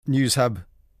News Hub,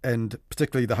 and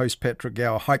particularly the host Patrick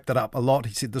Gower, hyped it up a lot.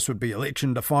 He said this would be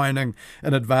election-defining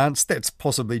in advance. That's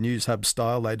possibly News Hub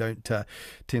style. They don't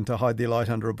tend to hide their light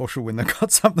under a bushel when they've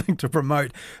got something to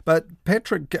promote. But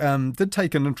Patrick did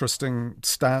take an interesting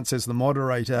stance as the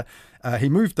moderator. He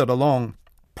moved it along,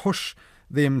 push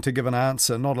them to give an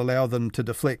answer, not allow them to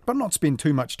deflect, but not spend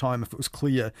too much time if it was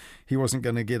clear he wasn't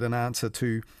going to get an answer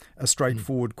to a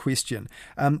straightforward question.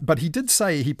 But he did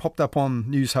say he popped up on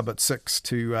News Hub at 6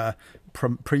 to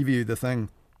preview the thing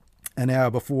an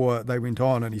hour before they went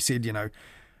on, and he said,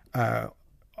 I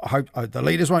hope the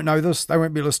leaders won't know this, they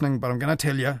won't be listening, but I'm going to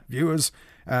tell you, viewers,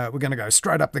 we're going to go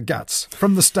straight up the guts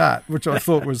from the start, which I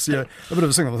thought was a bit of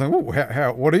a single thing.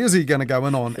 What is he going to go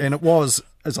in on? And it was,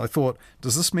 as I thought,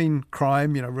 does this mean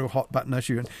crime? Real hot button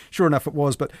issue. And sure enough, it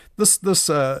was. But this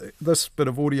bit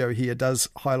of audio here does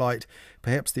highlight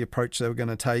perhaps the approach they were going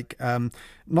to take.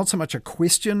 Not so much a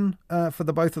question for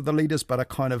the both of the leaders, but a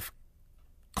kind of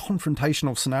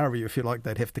confrontational scenario, if you like,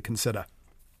 they'd have to consider.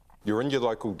 You're in your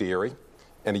local dairy,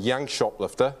 and a young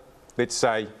shoplifter, let's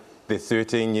say they're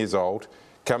 13 years old,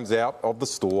 comes out of the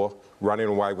store running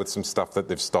away with some stuff that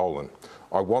they've stolen.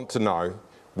 I want to know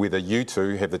whether you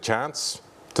two have the chance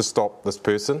to stop this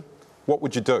person. What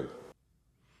would you do?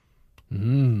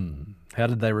 How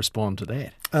did they respond to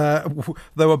that?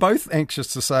 They were both anxious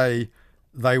to say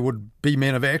they would be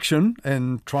men of action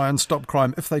and try and stop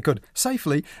crime if they could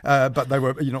safely, but they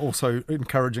were also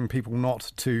encouraging people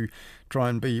not to try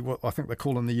and be what I think they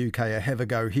call in the UK a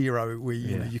have-a-go hero, where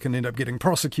you can end up getting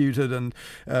prosecuted, and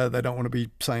they don't want to be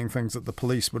saying things that the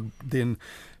police would then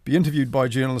be interviewed by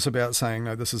journalists about, saying,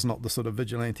 no, this is not the sort of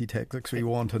vigilante tactics we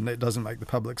want, and that doesn't make the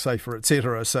public safer,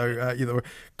 etc. So they were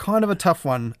kind of a tough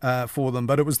one for them,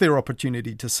 but it was their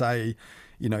opportunity to say,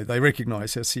 they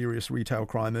recognise how serious retail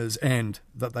crime is and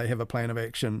that they have a plan of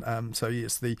action. So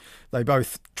yes, they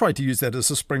both tried to use that as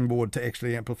a springboard to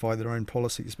actually amplify their own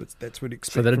policies, but that's what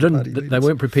expect. So they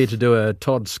weren't prepared to do a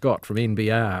Todd Scott from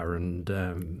NBR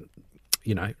and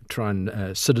try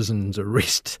and citizens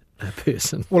arrest a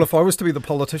person. Well, if I was to be the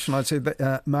politician, I'd say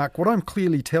that, Mark, what I'm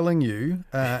clearly telling you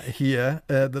here,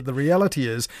 that the reality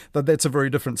is that that's a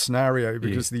very different scenario,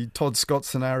 because the Todd Scott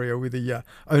scenario where the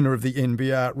owner of the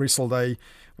NBR wrestled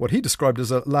what he described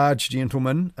as a large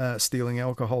gentleman stealing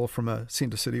alcohol from a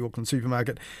Centre City Auckland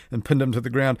supermarket and pinned him to the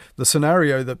ground. The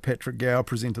scenario that Patrick Gower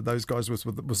presented those guys was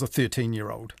a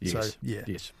 13-year-old. Yes, so, yeah.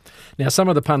 Yes. Now, some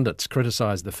of the pundits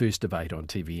criticised the first debate on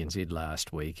TVNZ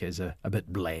last week as a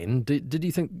bit bland. Did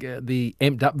you think the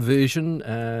amped-up version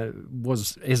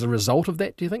was as a result of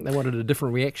that? Do you think they wanted a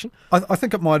different reaction? I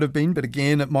think it might have been, but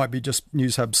again, it might be just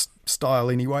News Hub's style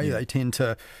anyway. Yeah. They tend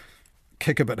to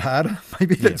kick a bit harder,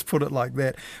 maybe let's put it like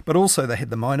that. But also they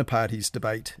had the minor parties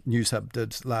debate News Hub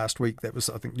did last week. That was,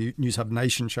 I think, News Hub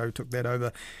Nation show took that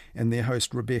over, and their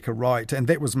host Rebecca Wright, and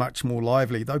that was much more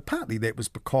lively, though partly that was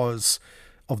because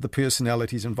of the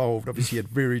personalities involved. Obviously you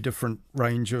had very different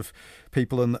range of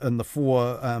people in the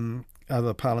four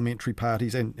other parliamentary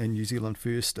parties and New Zealand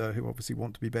First, who obviously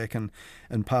want to be back in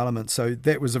Parliament. So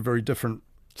that was a very different.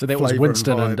 So that was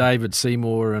Winston and David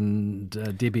Seymour and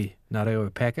Debbie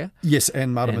Narewa-Paka? Yes,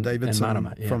 and Marama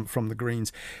Davidson from the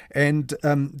Greens. And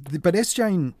but as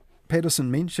Jane Patterson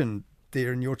mentioned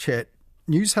there in your chat,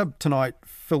 News Hub tonight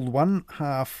filled one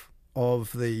half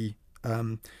of the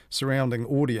surrounding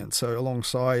audience, so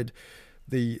alongside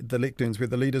the lecterns where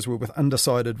the leaders were with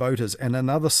undecided voters, and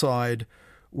another side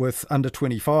with under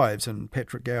 25s, and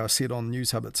Patrick Gower said on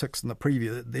News Hub at 6 in the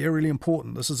preview that they're really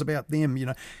important. This is about them,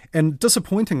 And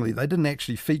disappointingly, they didn't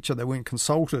actually feature. They weren't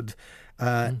consulted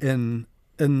in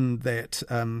that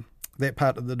that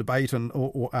part of the debate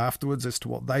or afterwards as to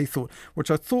what they thought, which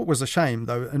I thought was a shame,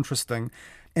 though interesting.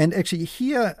 And actually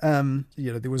here,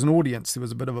 there was an audience, there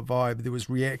was a bit of a vibe, there was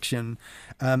reaction,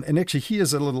 and actually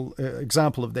here's a little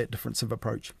example of that difference of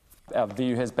approach. Our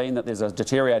view has been that there's a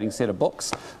deteriorating set of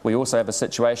books. We also have a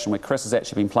situation where Chris has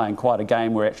actually been playing quite a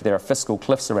game where actually there are fiscal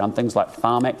cliffs around things like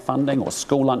Farm Act funding or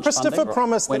school lunch funding. Christopher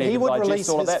promised that he would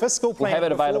release his fiscal plan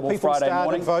before people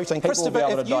started voting. Christopher,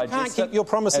 if you can't keep your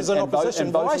promises in opposition,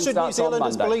 why should New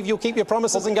Zealanders believe you'll keep your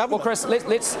promises in government? Well, Chris,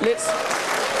 let's...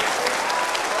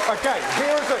 Okay,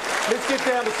 here is it. Let's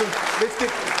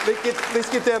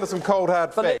get down to some cold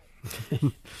hard facts.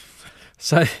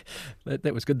 So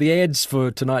That was good. The ads for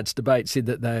tonight's debate said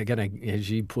that they're going to, as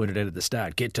you pointed out at the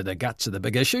start, get to the guts of the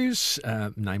big issues,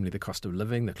 namely the cost of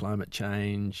living, the climate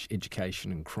change,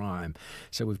 education and crime.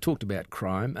 So we've talked about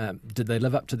crime. Did they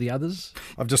live up to the others?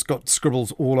 I've just got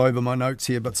scribbles all over my notes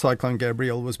here, but Cyclone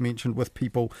Gabrielle was mentioned with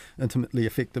people intimately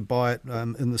affected by it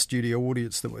in the studio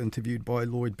audience that were interviewed by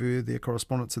Lloyd Burr, their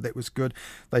correspondent, so that was good.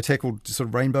 They tackled sort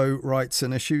of rainbow rights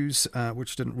and issues,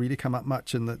 which didn't really come up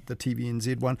much in the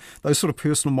TVNZ one. Those sort of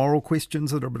personal moral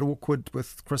questions that are a bit awkward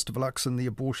with Christopher Luxon, the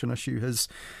abortion issue, his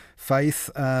faith,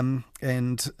 that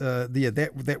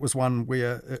was one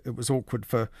where it was awkward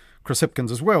for Chris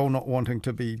Hipkins as well, not wanting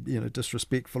to be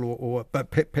disrespectful,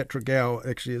 but Patrick Gower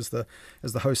actually as the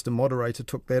host and moderator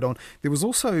took that on. There was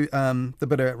also the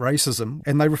bit about racism,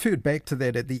 and they referred back to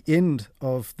that at the end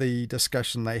of the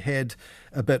discussion. They had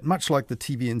a bit much like the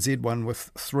TVNZ one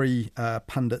with three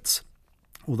pundits,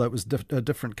 although it was a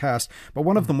different cast. But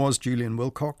one of them was Julian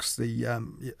Wilcox,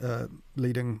 the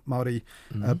leading Māori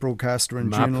broadcaster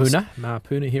and journalist.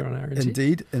 Mā here on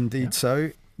RNZ. Indeed. Yeah.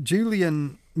 So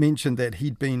Julian mentioned that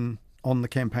he'd been on the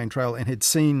campaign trail and had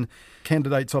seen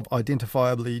candidates of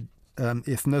identifiably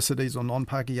ethnicities or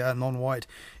non-Pākehā, non-white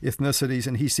ethnicities,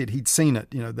 and he said he'd seen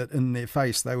it, that in their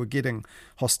face they were getting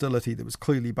hostility that was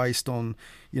clearly based on,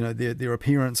 their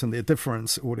appearance and their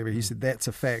difference or whatever. He said that's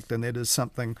a fact and that is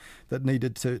something that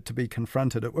needed to be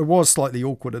confronted. It was slightly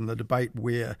awkward in the debate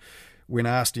where, when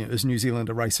asked, is New Zealand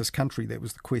a racist country, that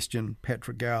was the question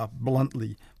Patrick Gower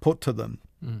bluntly put to them.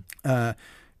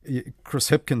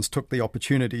 Chris Hipkins took the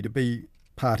opportunity to be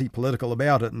party political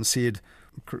about it and said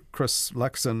Chris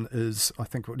Luxon is, I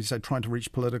think, what do you say, trying to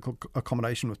reach political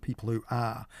accommodation with people who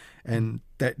are, and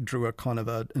that drew a kind of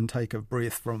an intake of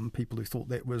breath from people who thought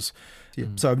that was,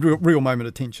 so a real moment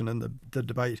of tension in the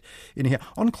debate. Anyhow,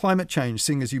 on climate change,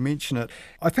 seeing as you mention it,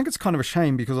 I think it's kind of a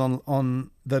shame because on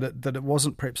that it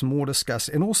wasn't perhaps more discussed,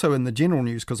 and also in the general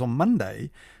news, because on Monday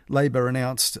Labour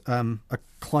announced a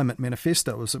climate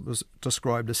manifesto, as it was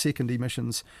described, a second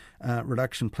emissions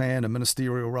reduction plan, a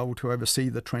ministerial role to oversee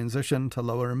the transition to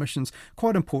lower emissions.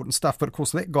 Quite important stuff, but of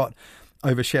course that got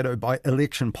overshadowed by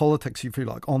election politics, you feel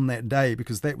like, on that day,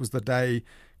 because that was the day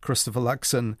Christopher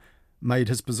Luxon made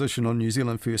his position on New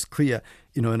Zealand First clear,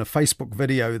 in a Facebook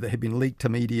video that had been leaked to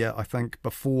media, I think,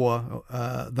 before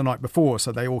the night before.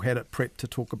 So they all had it prepped to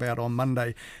talk about on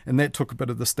Monday, and that took a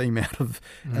bit of the steam out of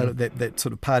that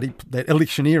sort of party, that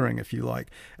electioneering, if you like,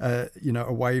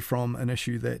 away from an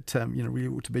issue that really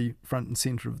ought to be front and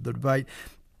centre of the debate.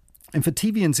 And for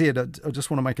TVNZ, I just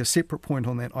want to make a separate point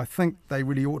on that. I think they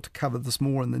really ought to cover this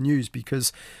more in the news,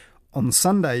 because on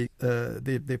Sunday,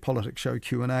 their politics show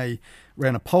Q&A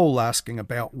ran a poll asking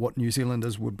about what New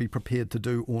Zealanders would be prepared to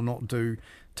do or not do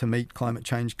to meet climate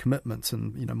change commitments,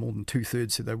 and more than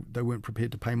 2/3 said they weren't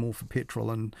prepared to pay more for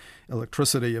petrol and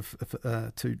electricity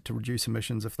to reduce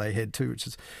emissions if they had to, which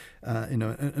is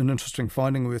an interesting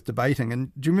finding worth debating.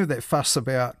 And do you remember that fuss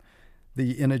about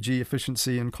the Energy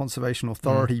Efficiency and Conservation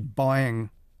Authority buying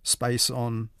space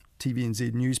on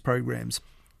TVNZ news programs?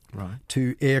 Right.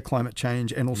 To air climate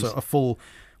change, and also a full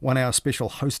 1-hour special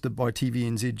hosted by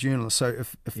TVNZ journalists. So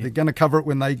if they're going to cover it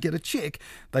when they get a check,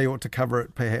 they ought to cover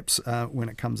it perhaps when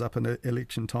it comes up in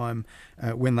election time,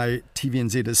 when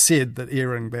TVNZ has said that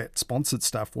airing that sponsored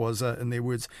stuff was, in their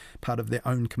words, part of their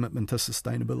own commitment to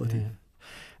sustainability. Yeah.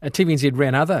 TVNZ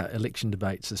ran other election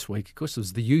debates this week. Of course, there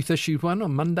was the youth issue one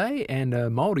on Monday and a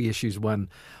Māori issues one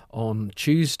on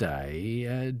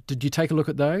Tuesday. Did you take a look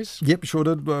at those? Yep, sure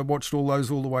did. Watched all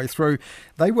those all the way through.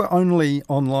 They were only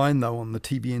online, though, on the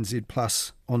TVNZ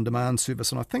Plus on-demand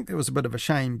service, and I think there was a bit of a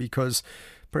shame because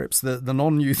perhaps the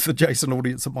non-youth adjacent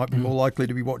audience that might be more likely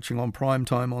to be watching on prime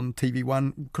time on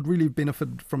TV1 could really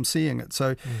benefit from seeing it.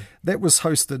 So that was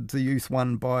hosted, the youth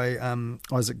one, by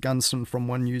Isaac Gunston from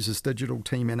One News's digital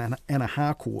team, and Anna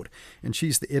Harcourt, and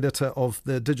she's the editor of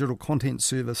the digital content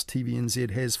service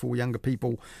TVNZ has for younger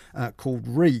people called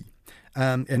Re.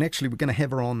 And actually we're going to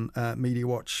have her on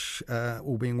Mediawatch,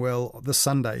 all being well, this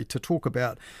Sunday to talk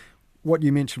about what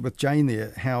you mentioned with Jane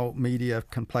there, how media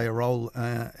can play a role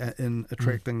in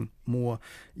attracting more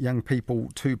young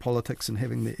people to politics and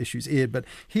having their issues aired. But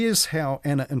here's how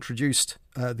Anna introduced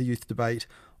the youth debate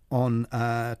on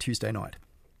Tuesday night.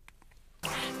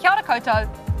 Kia ora koutou.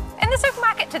 In the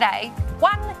supermarket today,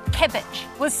 one cabbage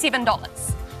was $7.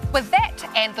 With that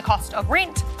and the cost of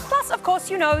rent, plus, of course,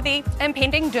 the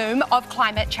impending doom of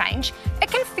climate change, it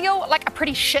can feel like a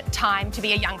pretty shit time to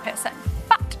be a young person.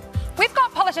 But we've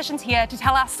got politicians here to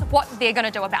tell us what they're going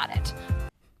to do about it.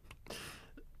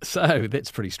 So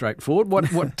that's pretty straightforward.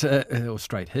 Or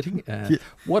straight hitting.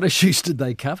 What issues did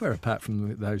they cover apart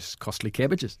from those costly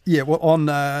cabbages? Yeah, well, on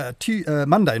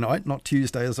Monday night, not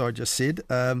Tuesday, as I just said,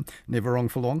 never wrong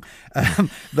for long.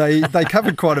 They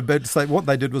covered quite a bit. So what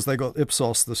they did was they got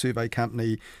Ipsos, the survey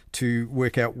company, to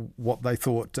work out what they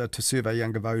thought to survey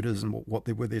younger voters and what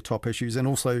were their top issues, and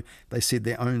also they said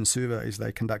their own surveys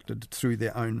they conducted through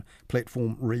their own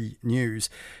platform News.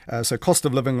 So cost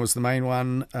of living was the main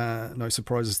one, no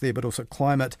surprises there, but also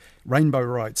climate, rainbow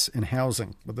rights and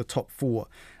housing were the top four.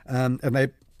 And they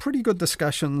had pretty good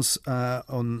discussions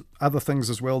on other things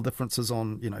as well, differences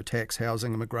on tax,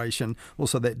 housing, immigration.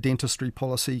 Also that dentistry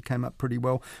policy came up pretty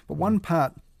well. But one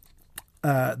part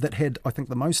that had, I think,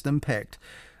 the most impact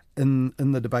in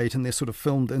the debate, and their sort of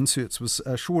filmed inserts, was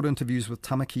short interviews with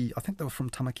Tamaki. I think they were from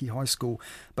Tamaki High School,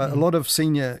 but a lot of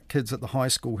senior kids at the high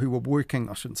school who were working,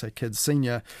 I shouldn't say kids,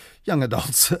 senior young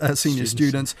adults, senior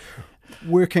students,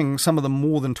 working, some of them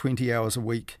more than 20 hours a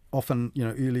week, often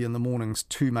early in the mornings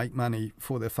to make money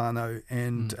for their whānau,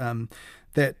 and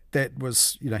that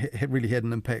was really had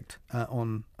an impact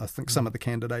on, I think, some of the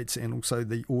candidates and also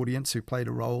the audience who played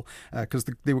a role, because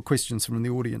there were questions from the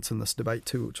audience in this debate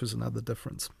too, which was another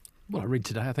difference. Well, I read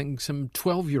today, I think some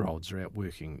 12-year-olds are out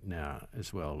working now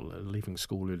as well, leaving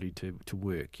school early to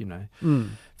work,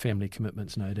 family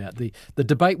commitments, no doubt. The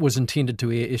debate was intended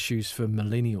to air issues for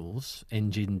millennials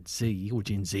and Gen Z, or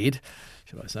Gen Z,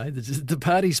 should I say. The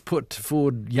parties put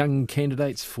forward young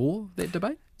candidates for that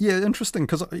debate? Yeah, interesting,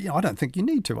 because I don't think you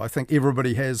need to. I think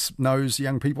everybody knows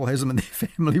young people, has them in their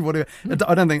family, whatever.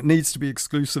 I don't think it needs to be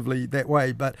exclusively that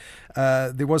way. But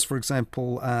there was, for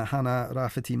example, Hana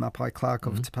Rafiti Mapai Clark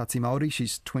of Te Pāti Māori.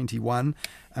 She's 21.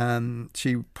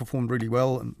 She performed really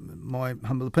well, in my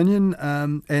humble opinion.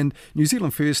 And New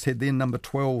Zealand First had their number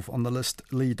 12 on the list,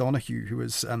 Lee Donoghue, who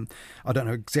is, I don't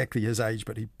know exactly his age,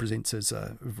 but he presents as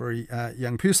a very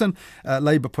young person.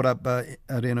 Labour put up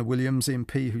Arena Williams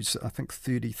MP, who's, I think,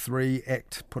 33.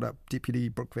 ACT put up Deputy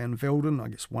Brooke Van Velden, I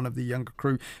guess one of the younger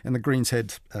crew. And the Greens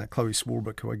had Chloe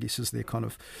Swarbrick, who I guess is their kind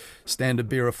of standard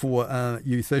bearer for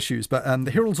youth issues. But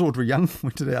the Herald's Audrey Young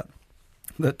pointed out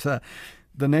that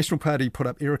the National Party put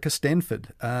up Erica Stanford,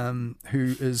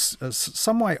 who is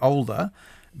some way older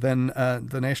than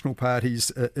the National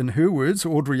Party's, in her words,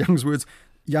 Audrey Young's words,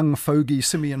 young fogey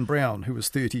Simeon Brown, who was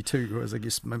 32, who was, I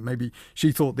guess, maybe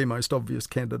she thought their most obvious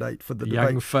candidate for the debate.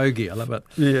 Young fogey, I love it.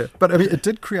 Yeah, but I mean, it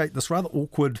did create this rather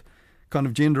awkward kind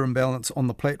of gender imbalance on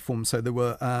the platform. So there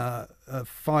were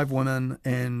 5 women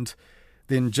and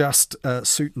then just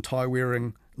suit and tie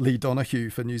wearing Lee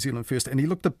Donoghue for New Zealand First, and he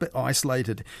looked a bit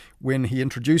isolated when he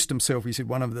introduced himself. He said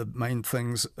one of the main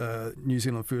things New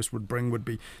Zealand First would bring would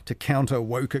be to counter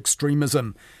woke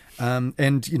extremism,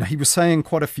 and he was saying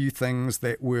quite a few things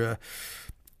that were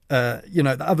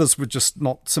the others were just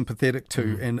not sympathetic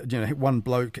to, and one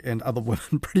bloke and other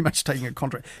women pretty much taking a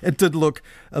contract. It did look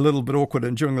a little bit awkward,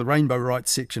 and during the rainbow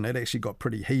rights section it actually got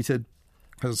pretty heated,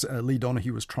 because Lee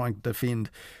Donoghue was trying to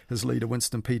defend his leader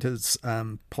Winston Peters'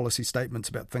 policy statements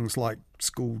about things like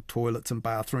school toilets and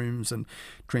bathrooms and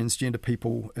transgender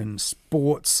people in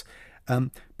sports.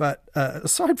 But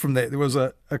aside from that, there was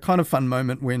a kind of fun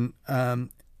moment when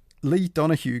Lee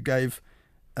Donoghue gave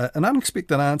an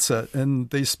unexpected answer in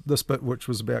this bit, which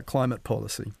was about climate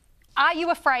policy. Are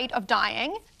you afraid of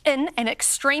dying in an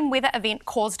extreme weather event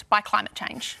caused by climate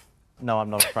change? No,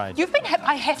 I'm not afraid. You've been hit,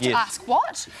 I have to ask,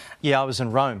 what? Yeah, I was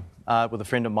in Rome with a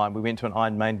friend of mine. We went to an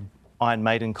Iron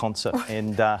Maiden concert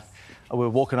and we were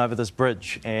walking over this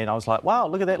bridge and I was like, wow,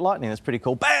 look at that lightning, that's pretty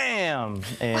cool. Bam!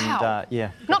 And wow.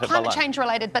 Not climate change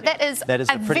related, but that is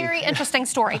a very interesting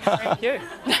story. Thank you.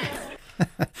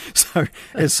 So,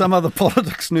 as some other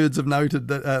politics nerds have noted,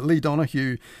 that Lee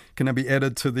Donoghue can now be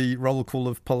added to the roll call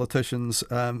of politicians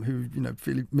who,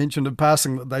 fairly mentioned in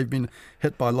passing that they've been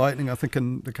hit by lightning. I think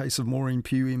in the case of Maureen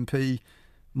Pugh MP,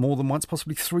 more than once,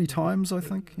 possibly 3 times, I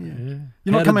think. Yeah.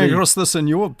 You're not coming across this in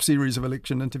your series of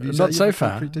election interviews? Not so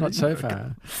far. Not so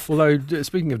far. Although,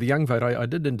 speaking of the young vote, I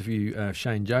did interview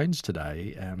Shane Jones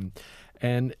today,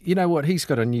 and you know what? He's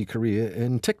got a new career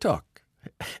in TikTok.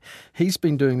 He's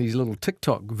been doing these little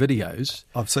TikTok videos.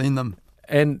 I've seen them.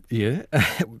 And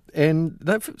and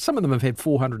some of them have had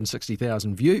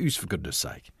 460,000 views, for goodness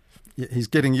sake. Yeah, he's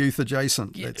getting youth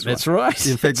adjacent. Yeah, that's right.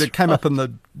 In fact, it came up in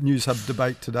the News Hub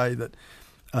debate today that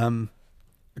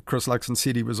Chris Luxon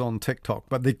said he was on TikTok,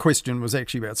 but the question was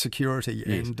actually about security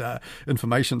and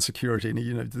information security,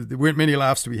 and there weren't many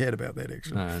laughs to be had about that,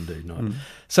 actually. No, indeed not.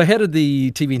 So how did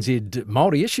the TVNZ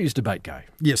Māori Issues debate go?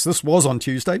 Yes, this was on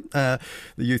Tuesday, the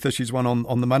Youth Issues one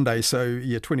on the Monday, so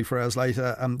 24 hours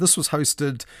later. This was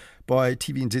hosted by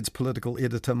TVNZ's political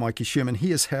editor, Mark Leishman.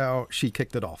 Here's how she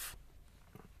kicked it off.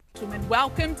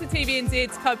 Welcome to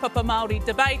TVNZ's Kaupapa Māori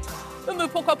debate. The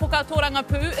Mupokapoka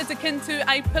Tōrangapū is akin to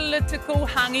a political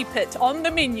hangi pit. On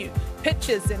the menu,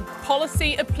 pitches and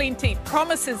policy aplenty,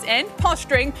 promises and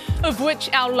posturing, of which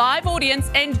our live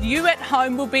audience and you at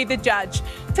home will be the judge.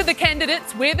 To the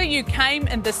candidates, whether you came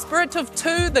in the spirit of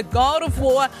Tu, the god of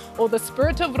war, or the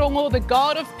spirit of Rongo, the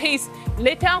god of peace,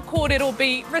 let our kōrero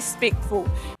be respectful.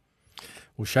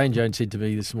 Well, Shane Jones said to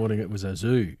me this morning it was a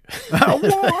zoo.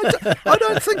 I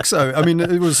don't think so. I mean,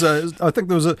 it was. I think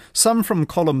there was some from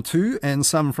column 2 and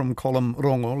some from column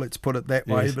Rongo. Let's put it that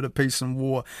way. Yes. A bit of peace and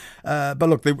war. But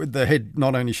look, they had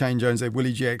not only Shane Jones, they had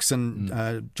Willie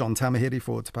Jackson, John Tamahere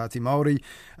for Te Pāti Māori.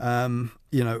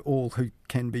 All who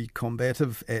can be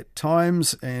combative at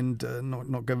times and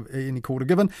not give any quarter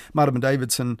given. Marama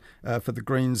Davidson for the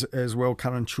Greens as well,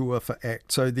 Karan Chua for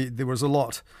ACT. So there was a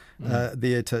lot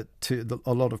there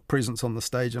a lot of presence on the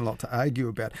stage and a lot to argue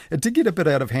about. It did get a bit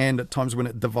out of hand at times when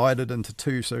it divided into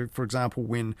two. So, for example,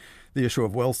 when the issue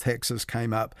of wealth taxes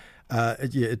came up,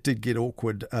 it did get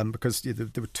awkward because there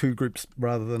were two groups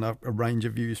rather than a range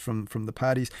of views from the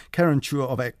parties. Karan Chua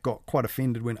of ACT got quite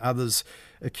offended when others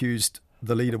accused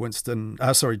the leader,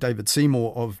 David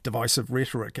Seymour, of divisive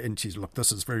rhetoric, and she's, look,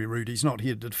 this is very rude. He's not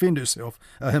here to defend himself,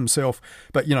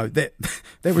 but that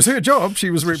was her job.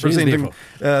 She was representing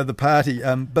the party.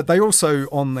 But they also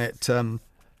on that.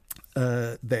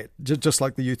 Just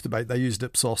like the youth debate, they used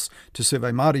Ipsos to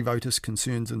survey Māori voters'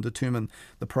 concerns and determine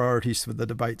the priorities for the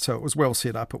debate. So it was well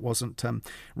set up. It wasn't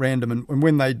random. And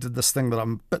when they did this thing that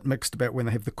I'm a bit mixed about, when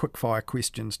they have the quick fire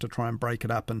questions to try and break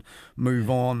it up and move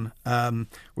on,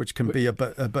 which can be a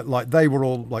bit like, they were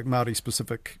all like Māori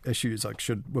specific issues, like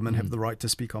should women have the right to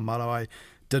speak on marae?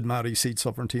 Did Māori cede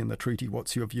sovereignty in the treaty?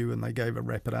 What's your view? And they gave a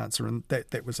rapid answer, and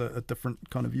that was a different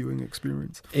kind of viewing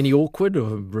experience. Any awkward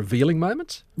or revealing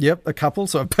moments? Yep, a couple,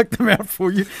 so I picked them out for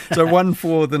you. So one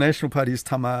for the National Party's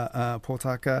Tama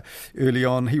Potaka. Early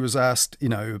on, he was asked,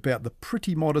 about the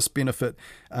pretty modest benefit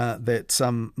that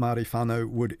some Māori whānau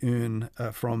would earn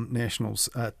from National's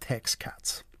tax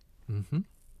cuts. Mm-hmm.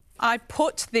 I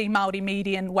put the Māori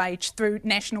median wage through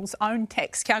National's own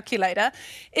tax calculator.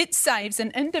 It saves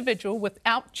an individual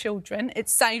without children, it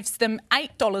saves them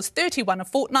 $8.31 a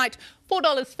fortnight,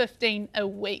 $4.15 a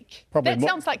week. That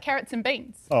sounds like carrots and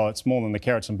beans. Oh, it's more than the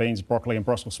carrots and beans, broccoli and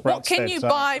Brussels sprouts. What can you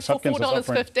buy for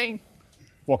 $4.15?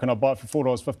 What can I buy for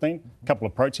 $4.15? A couple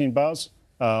of protein bars.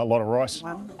 A lot of rice.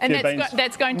 And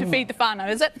that's going to feed the whānau,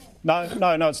 is it? No,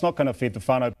 it's not going to feed the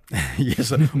whānau.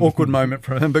 Yes, an awkward moment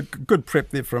for him, but good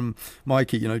prep there from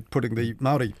Mikey, putting the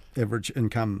Māori average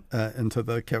income into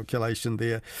the calculation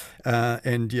there. I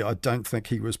don't think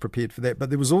he was prepared for that.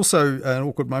 But there was also an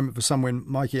awkward moment for some when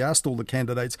Mikey asked all the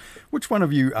candidates, which one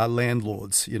of you are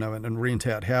landlords, and rent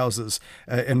out houses,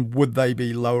 and would they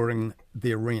be lowering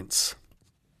their rents?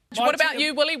 What about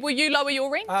you, Willie? Will you lower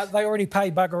your rent? They already pay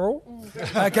bugger all.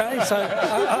 Okay, so...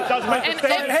 I can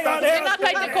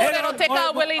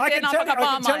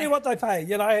tell you what they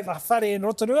pay. I have a whare in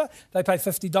Rotorua, they pay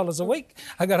 $50 a week.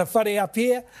 I got a whare up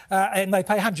here, and they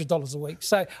pay $100 a week.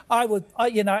 So I would,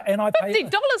 and I pay...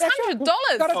 $50,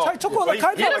 $100? Took all the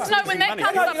cocoa. Let us know when that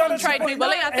comes up on Trade Me,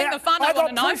 Willie. I think the whānau want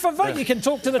to know. I got proof of it. You can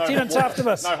talk to the tenants after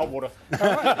this. No hot water.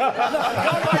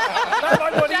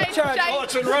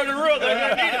 It's in Rotorua, they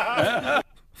don't need it.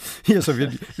 Yes, if you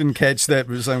didn't catch that,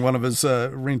 we were saying one of his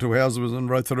rental houses was in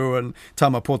Rotorua, and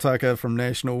Tama Potaka from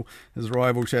National, his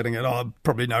rival, shouting at,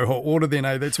 probably no hot water then,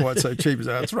 that's why it's so cheap.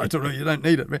 It's Rotorua, you don't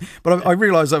need it. But I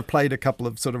realise I've played a couple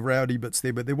of sort of rowdy bits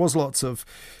there, but there was lots of,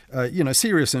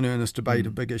 serious and earnest debate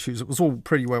of big issues. It was all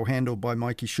pretty well handled by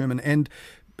Mikey Sherman and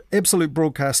absolute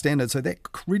broadcast standard, so that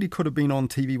really could have been on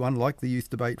TV1 like the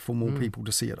youth debate for more people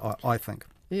to see it, I think.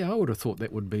 Yeah, I would have thought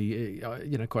that would be,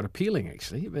 quite appealing,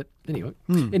 actually. But anyway,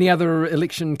 any other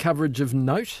election coverage of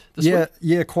note this week?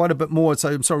 Yeah, quite a bit more.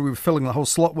 So I'm sorry we were filling the whole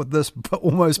slot with this, but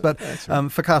almost. But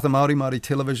Whakaata Māori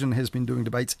Television has been doing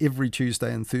debates every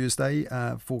Tuesday and Thursday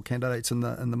for candidates in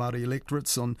the Māori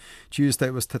electorates. On Tuesday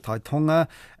it was Te Tai Tonga.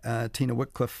 Tina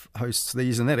Whitcliffe hosts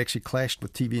these, and that actually clashed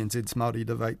with TVNZ's Māori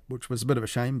debate, which was a bit of a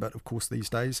shame. But of course, these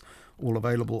days, all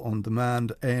available on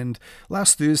demand. And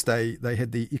last Thursday they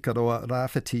had the Ikaroa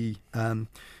Rāwhiti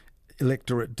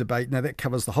electorate debate. Now that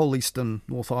covers the whole eastern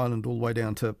North Island all the way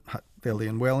down to Hutt Valley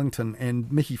and Wellington,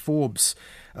 and Mickey Forbes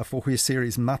for her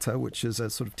series Mata, which is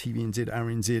a sort of TVNZ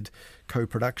RNZ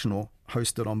co-production or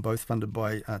hosted on both, funded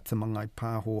by Te Mangai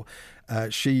Pāho.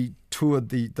 She toured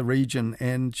the region,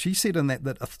 and she said in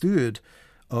that a third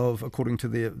according to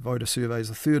their voter surveys,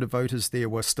 a third of voters there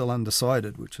were still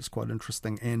undecided, which is quite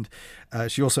interesting. And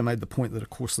she also made the point that, of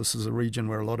course, this is a region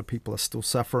where a lot of people are still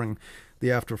suffering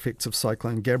the after effects of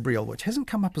Cyclone Gabrielle, which hasn't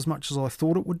come up as much as I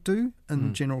thought it would do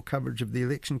in general coverage of the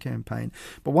election campaign.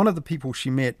 But one of the people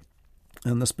she met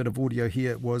in this bit of audio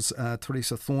here was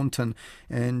Teresa Thornton,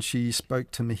 and she spoke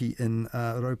to Mihi in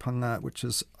Raupanga, which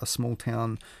is a small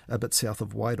town a bit south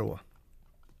of Wairoa.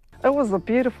 It was a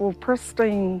beautiful,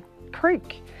 pristine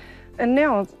creek, and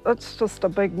now it's just a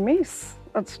big mess.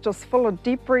 It's just full of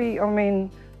debris,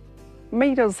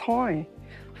 metres high,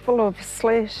 full of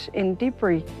slash and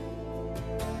debris.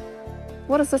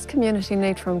 What does this community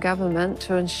need from government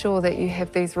to ensure that you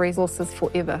have these resources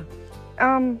forever?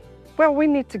 Well, we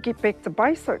need to get back to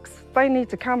basics. They need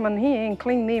to come in here and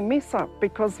clean their mess up,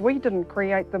 because we didn't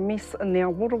create the mess in our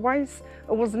waterways.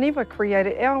 It was never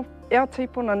created. Our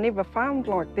tupuna never farmed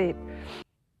like that.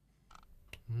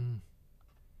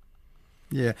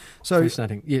 Yeah. So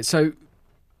fascinating. Yeah. So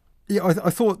yeah, I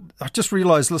thought, I just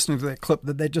realised listening to that clip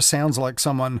that just sounds like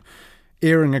someone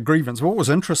airing a grievance. What was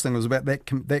interesting was about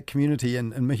that community,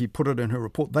 and Mihi put it in her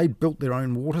report, they built their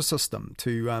own water system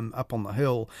to up on the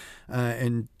hill,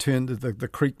 and turned the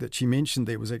creek that she mentioned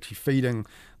there was actually feeding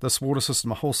this water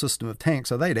system, a whole system of tanks.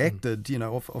 So they'd acted,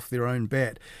 off their own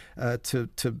bat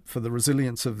for the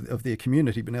resilience of their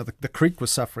community. But now the creek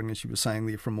was suffering, as she was saying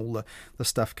there, from all the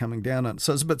stuff coming down it.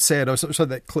 So it's a bit sad. So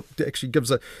that clip actually gives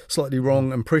a slightly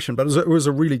wrong impression, but it was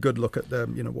a really good look at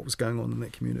what was going on in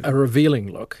that community. A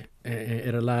revealing look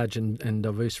at a large and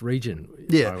diverse region,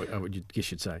 yeah. I would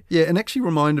guess you'd say. Yeah, and actually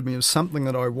reminded me of something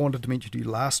that I wanted to mention to you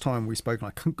last time we spoke,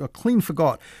 and I clean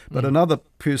forgot. But another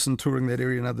person touring that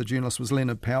area, another journalist, was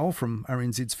Leonard Powell from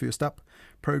RNZ's First Up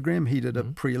program. He did a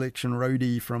pre-election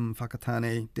roadie from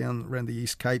Whakatane down around the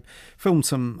East Cape, filmed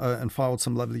some and filed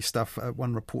some lovely stuff.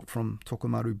 One report from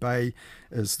Tokomaru Bay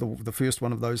is the first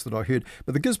one of those that I heard.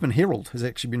 But the Gisborne Herald has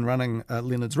actually been running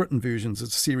Leonard's written versions.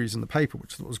 It's a series in the paper,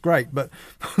 which I thought was great. But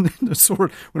I saw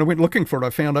it, when I went looking for it,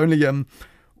 I found only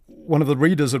one of the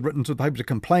readers had written to the paper to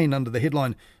complain under the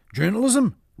headline,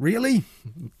 "Journalism? Really?"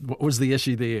 What was the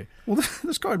issue there? Well,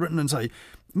 this guy had written and say,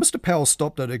 Mr. Powell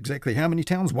stopped at exactly how many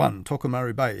towns? 1,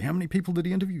 Tokomaru Bay. How many people did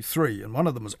he interview? 3, and one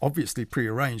of them was obviously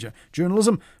prearranged.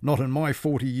 Journalism? Not in my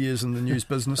 40 years in the news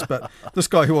business, but this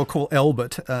guy who I'll call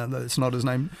Albert, that's not his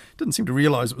name, didn't seem to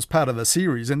realise it was part of the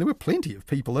series, and there were plenty of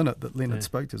people in it that Leonard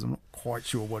spoke to. I'm not quite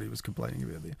sure what he was complaining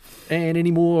about there. And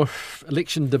any more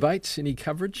election debates, any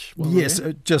coverage? Yes,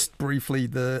 just briefly,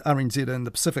 the RNZ and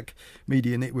the Pacific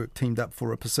Media Network teamed up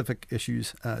for a Pacific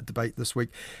Issues debate this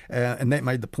week, and that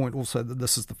made the point also that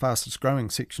this is the fastest growing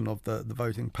section of the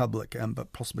voting public,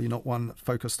 but possibly not one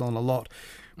focused on a lot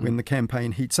when the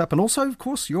campaign heats up. And also, of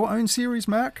course, your own series,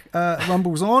 Mark,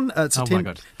 rumbles on. It's a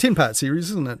 10-part series,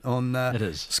 isn't it, on it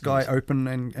is. Sky Open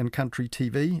and Country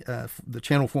TV, the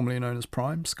channel formerly known as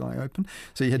Prime, Sky Open.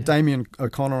 So you had Damien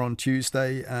O'Connor on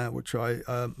Tuesday, which I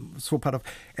saw part of,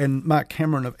 and Mark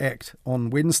Cameron of ACT on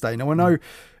Wednesday. Now, I know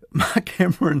Mark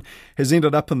Cameron has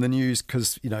ended up in the news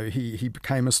because, he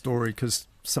became a story because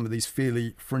some of these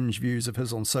fairly fringe views of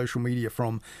his on social media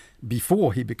from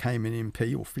before he became an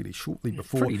MP, or fairly shortly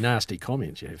before. Pretty nasty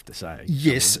comments, you have to say.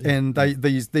 Yes, and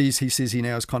these he says he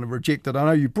now has kind of rejected. I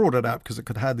know you brought it up because it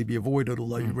could hardly be avoided,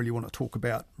 although you really want to talk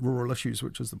about rural issues,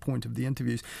 which is the point of the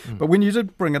interviews. But when you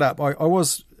did bring it up, I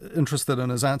was interested in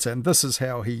his answer, and this is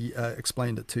how he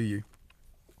explained it to you.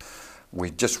 We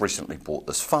just recently bought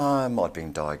this farm. I'd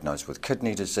been diagnosed with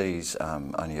kidney disease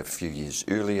only a few years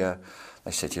earlier. They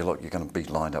said, you're going to be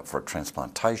lined up for a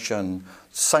transplantation.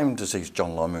 Same disease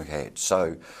John Lomu had.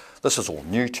 So this is all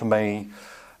new to me.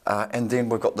 And then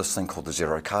we've got this thing called the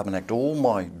Zero Carbon Act. All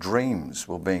my dreams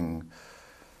were being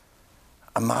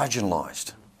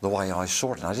marginalised the way I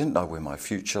saw it. And I didn't know where my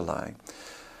future lay.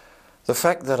 The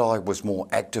fact that I was more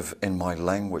active in my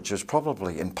language is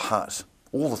probably in part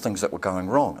all the things that were going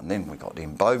wrong. And then we got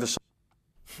M. Bovis.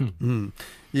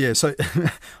 Yeah, so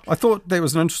I thought there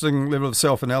was an interesting level of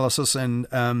self-analysis,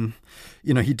 and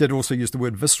he did also use the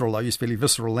word visceral. I used fairly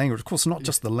visceral language. Of course, not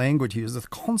just the language he used, the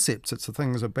concepts. It's the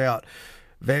things about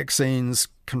vaccines,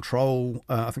 control,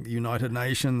 I think the United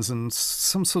Nations, and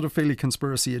some sort of fairly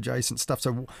conspiracy-adjacent stuff.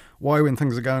 So why, when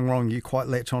things are going wrong, you quite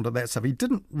latch onto that stuff? He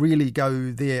didn't really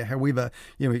go there. However,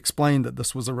 he explained that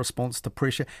this was a response to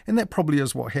pressure, and that probably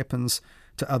is what happens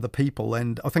to other people.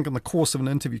 And I think in the course of an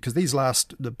interview, because these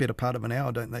last the better part of an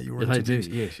hour, don't they? They do,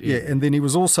 yes. Yeah, and then he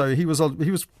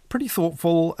was pretty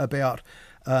thoughtful about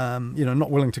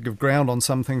not willing to give ground on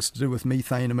some things to do with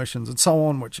methane emissions and so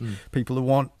on, which people who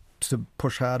want to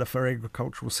push harder for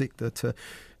agricultural sector to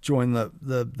join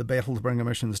the battle to bring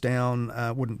emissions down,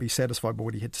 wouldn't be satisfied by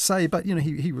what he had to say. But,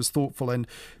 he was thoughtful and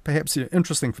perhaps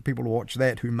interesting for people to watch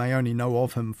that who may only know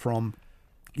of him from,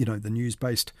 the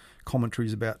news-based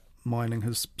commentaries about mining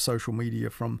his social media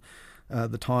from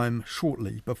the time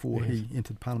shortly before he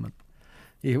entered Parliament.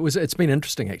 Yeah, it's been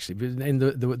interesting actually, and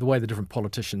the way the different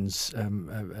politicians,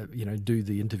 do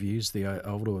the interviews. The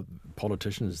older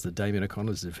politicians, the Damien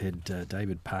O'Connors, have had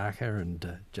David Parker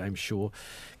and James Shaw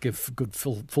give good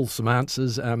fulsome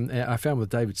answers. I found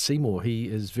with David Seymour, he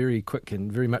is very quick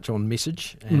and very much on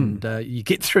message, and you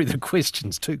get through the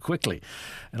questions too quickly.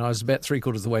 And I was about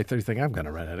 3/4 of the way through thinking, I'm going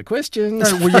to run out of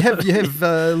questions. No, well, you have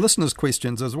listeners'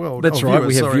 questions as well. That's right,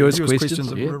 we have viewers'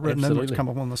 questions written in, which come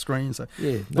up on the screen. So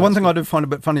the one thing I do find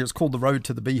a bit funny, it's called The Road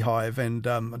to the Beehive, and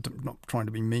I'm not trying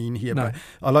to be mean here, but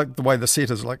I like the way the set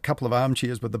is like a couple of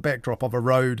armchairs with the backdrop of a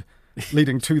road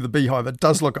leading to the beehive. It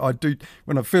does look,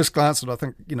 when I first glanced at it, I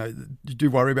think, you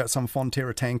do worry about some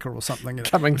Fonterra tanker or something.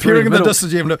 Coming through in the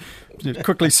distance, you have to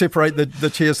quickly separate the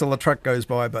chairs till the truck goes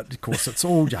by, but of course it's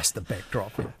all just the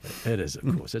backdrop. It is,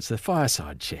 of course. It's the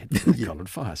fireside chat, Colin,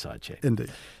 fireside chat.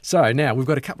 Indeed. So now we've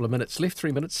got a couple of minutes left,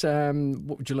 3 minutes.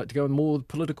 What would you like to go on, more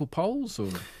political polls? Or?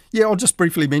 Yeah, I'll just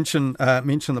briefly mention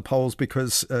the polls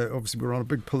because obviously we're on a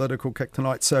big political kick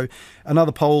tonight. So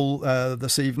another poll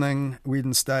this evening,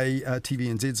 Wednesday,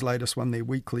 TVNZ's latest one, they're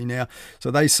weekly now. So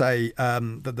they say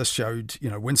that this showed,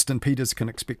 Winston Peters can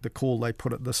expect the call. They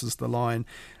put it, this is the line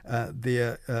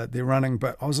they're running.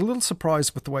 But I was a little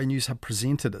surprised with the way News Hub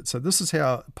presented it. So this is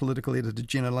how political editor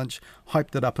Jenna Lynch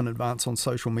hyped it up in advance on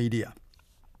social media.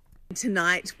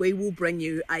 Tonight, we will bring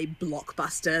you a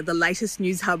blockbuster, the latest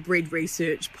News Hub Red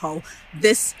Research poll.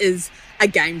 This is a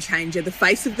game changer. The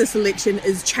face of this election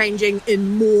is changing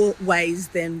in more ways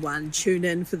than one. Tune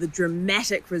in for the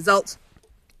dramatic results.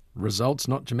 Results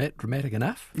not dramatic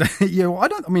enough? Yeah,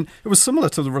 it was similar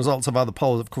to the results of other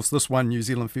polls. Of course, this one, New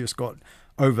Zealand First, got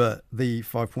over the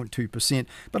 5.2%,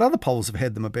 but other polls have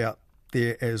had them about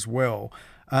there as well.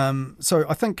 So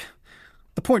I think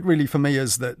the point really for me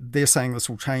is that they're saying this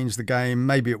will change the game.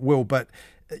 Maybe it will, but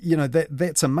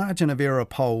that's a margin of error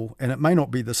poll, and it may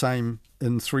not be the same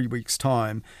in 3 weeks'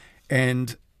 time.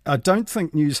 And I don't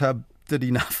think News Hub did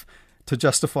enough to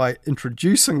justify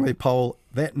introducing the poll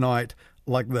that night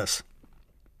like this.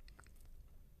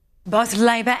 Both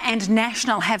Labour and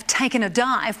National have taken a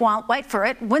dive while, wait for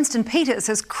it, Winston Peters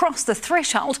has crossed the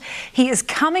threshold. He is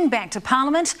coming back to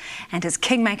Parliament and his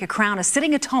Kingmaker crown is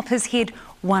sitting atop his head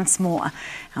once more.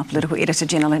 Our political editor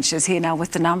Jenna Lynch is here now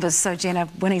with the numbers. So Jenna,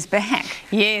 when he's back.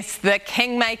 Yes, the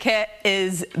Kingmaker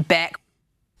is back.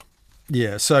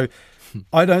 Yeah, so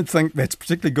I don't think that's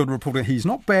particularly good reporting. He's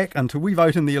not back until we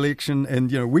vote in the election, and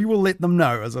we will let them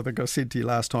know, as I think I said to you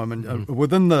last time. And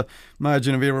within the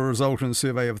margin of error result in a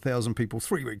survey of 1,000 people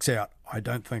 3 weeks out, I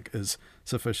don't think is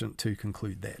sufficient to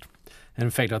conclude that. And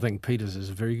in fact, I think Peters is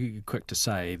very quick to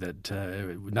say that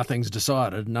nothing's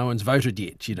decided, no one's voted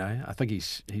yet. I think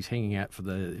he's hanging out for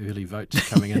the early votes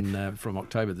coming in from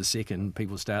October the 2nd.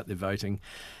 People start their voting.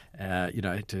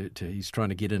 He's trying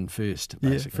to get in first,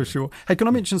 basically. Yeah, for sure. Hey, can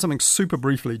I mention something super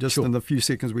briefly, just in the few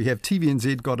seconds we have?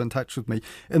 TVNZ got in touch with me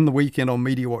in the weekend on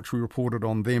Mediawatch. We reported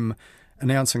on them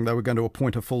announcing they were going to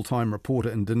appoint a full-time reporter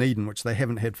in Dunedin, which they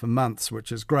haven't had for months,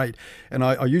 which is great. And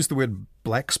I used the word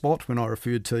black spot when I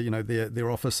referred to their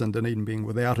office in Dunedin being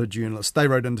without a journalist. They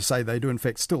wrote in to say they do in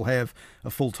fact still have a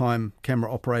full-time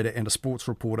camera operator and a sports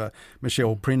reporter,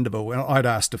 Michelle Prendeville. And I'd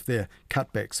asked if their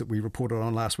cutbacks that we reported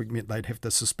on last week meant they'd have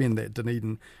to suspend that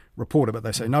Dunedin reporter, but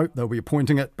they say no, they'll be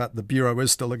appointing it, but the Bureau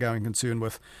is still a going concern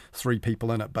with 3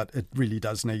 people in it, but it really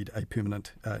does need a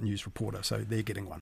permanent news reporter, so they're getting one.